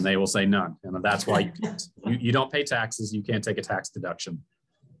 And they will say none. And that's why you can't. You don't pay taxes. You can't take a tax deduction.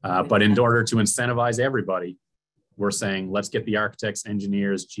 But in order to incentivize everybody, we're saying, let's get the architects,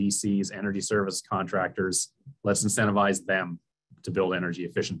 engineers, GCs, energy service contractors, let's incentivize them to build energy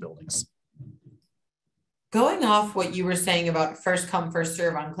efficient buildings. Going off what you were saying about first come, first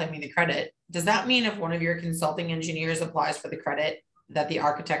serve on claiming the credit, does that mean if one of your consulting engineers applies for the credit that the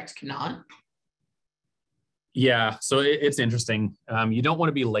architect cannot? Yeah, so it's interesting. You don't want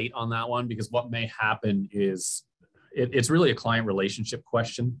to be late on that one, because what may happen is it's really a client relationship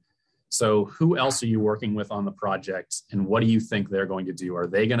question. So who else are you working with on the project, and what do you think they're going to do? Are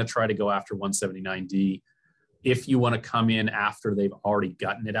they going to try to go after 179D? If you want to come in after they've already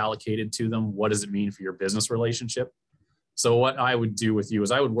gotten it allocated to them, what does it mean for your business relationship? So what I would do with you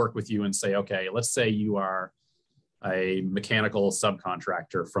is I would work with you and say, okay, let's say you are a mechanical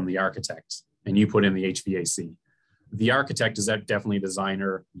subcontractor from the architect and you put in the HVAC. The architect is definitely a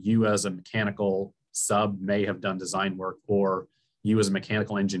designer. You as a mechanical sub may have done design work, or you as a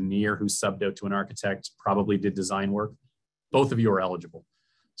mechanical engineer who subbed out to an architect probably did design work. Both of you are eligible.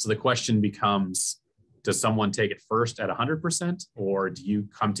 So the question becomes, does someone take it first at 100%, or do you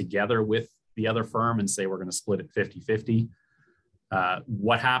come together with the other firm and say, we're going to split it 50-50?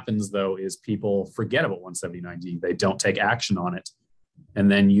 What happens though is people forget about 179D. They don't take action on it.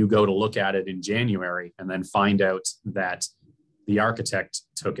 And then you go to look at it in January and then find out that the architect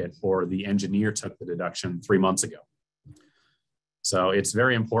took it or the engineer took the deduction 3 months ago. So it's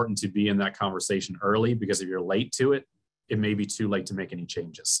very important to be in that conversation early, because if you're late to it, it may be too late to make any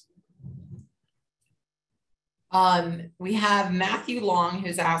changes. We have Matthew Long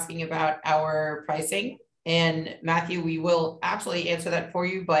who's asking about our pricing. And Matthew, we will absolutely answer that for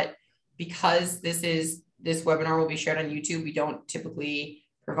you, but because this webinar will be shared on YouTube, we don't typically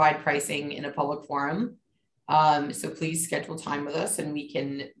provide pricing in a public forum. So please schedule time with us and we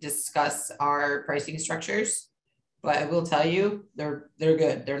can discuss our pricing structures. But I will tell you, they're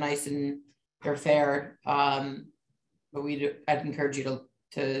good. They're nice and they're fair. But I'd encourage you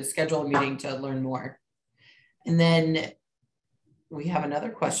to schedule a meeting to learn more. And then we have another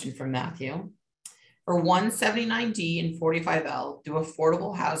question from Matthew. For 179D and 45L, do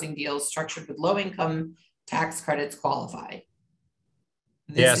affordable housing deals structured with low income tax credits qualify?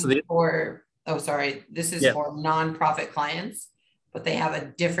 This is for nonprofit clients, but they have a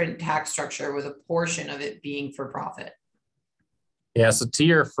different tax structure with a portion of it being for profit. Yeah, so to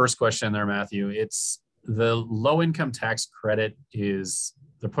your first question there, Matthew, it's the low income tax credit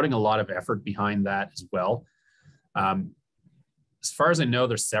they're putting a lot of effort behind that as well. As far as I know,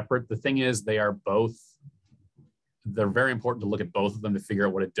 they're separate. The thing is, they're very important to look at both of them to figure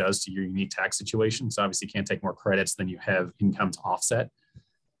out what it does to your unique tax situation. So obviously you can't take more credits than you have income to offset.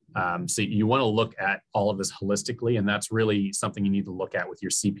 So you want to look at all of this holistically, and that's really something you need to look at with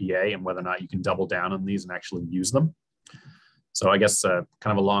your CPA and whether or not you can double down on these and actually use them. So I guess kind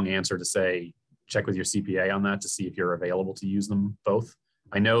of a long answer to say, check with your CPA on that to see if you're available to use them both.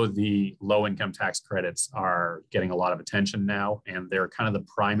 I know the low income tax credits are getting a lot of attention now, and they're kind of the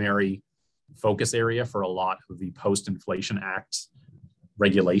primary focus area for a lot of the Post-Inflation Act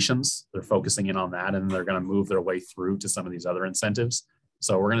regulations. They're focusing in on that, and they're going to move their way through to some of these other incentives.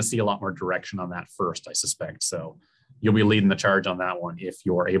 So we're going to see a lot more direction on that first, I suspect. So you'll be leading the charge on that one if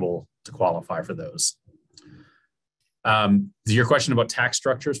you're able to qualify for those. Your question about tax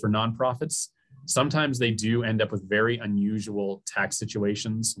structures for nonprofits, sometimes they do end up with very unusual tax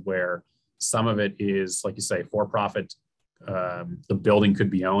situations where some of it is, like you say, for-profit. The building could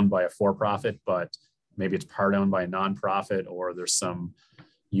be owned by a for-profit, but maybe it's part owned by a nonprofit, or there's some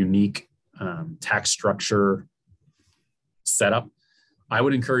unique tax structure setup. I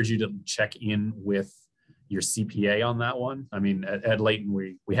would encourage you to check in with your CPA on that one. I mean, at Leyton,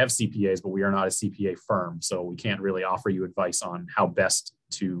 we have CPAs, but we are not a CPA firm, so we can't really offer you advice on how best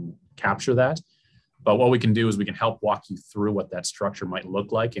to capture that. But what we can do is we can help walk you through what that structure might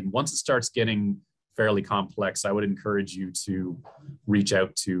look like. And once it starts getting fairly complex, I would encourage you to reach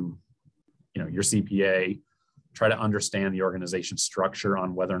out to, your CPA, try to understand the organization structure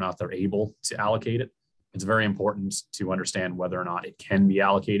on whether or not they're able to allocate it. It's very important to understand whether or not it can be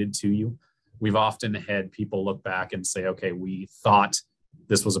allocated to you. We've often had people look back and say, okay, we thought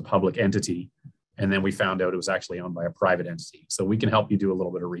this was a public entity, and then we found out it was actually owned by a private entity. So we can help you do a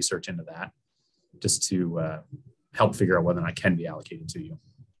little bit of research into that, just to help figure out whether or not it can be allocated to you.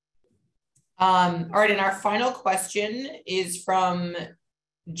 All right, and our final question is from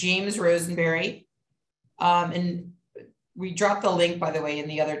James Rosenberry. And we dropped the link, by the way, in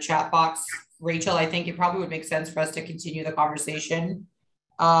the other chat box. Rachel, I think it probably would make sense for us to continue the conversation.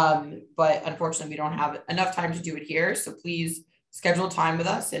 But unfortunately, we don't have enough time to do it here. So please schedule time with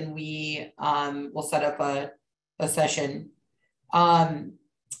us and we will set up a session.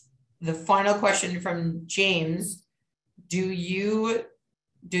 The final question from James, do you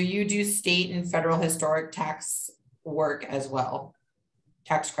do state and federal historic tax work as well,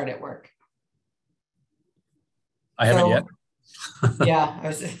 tax credit work. I haven't yet.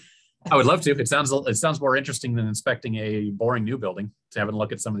 Yeah, I would love to. It sounds more interesting than inspecting a boring new building, to have a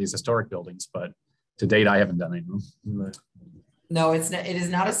look at some of these historic buildings. But to date, I haven't done anything. No, it is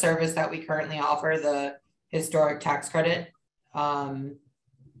not a service that we currently offer, the historic tax credit. But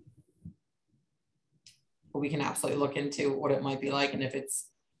we can absolutely look into what it might be like and if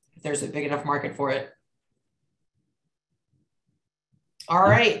there's a big enough market for it. All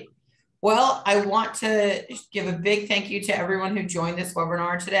right. Well, I want to give a big thank you to everyone who joined this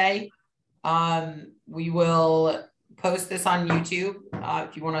webinar today. We will post this on YouTube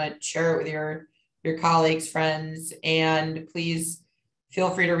if you want to share it with your colleagues, friends, and please feel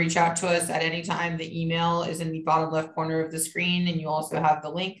free to reach out to us at any time. The email is in the bottom left corner of the screen, and you also have the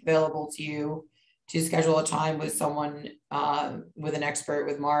link available to you to schedule a time with someone, with an expert,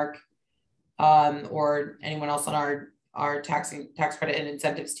 with Mark, or anyone else on our tax credit and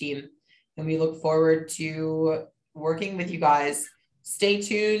incentives team. And we look forward to working with you guys. Stay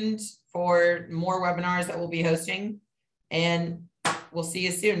tuned for more webinars that we'll be hosting, and we'll see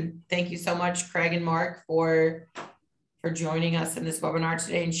you soon. Thank you so much, Craig and Mark, for joining us in this webinar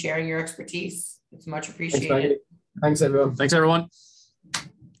today and sharing your expertise. It's much appreciated. Thanks, everyone. Thanks, everyone.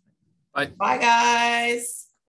 Bye. Bye, guys.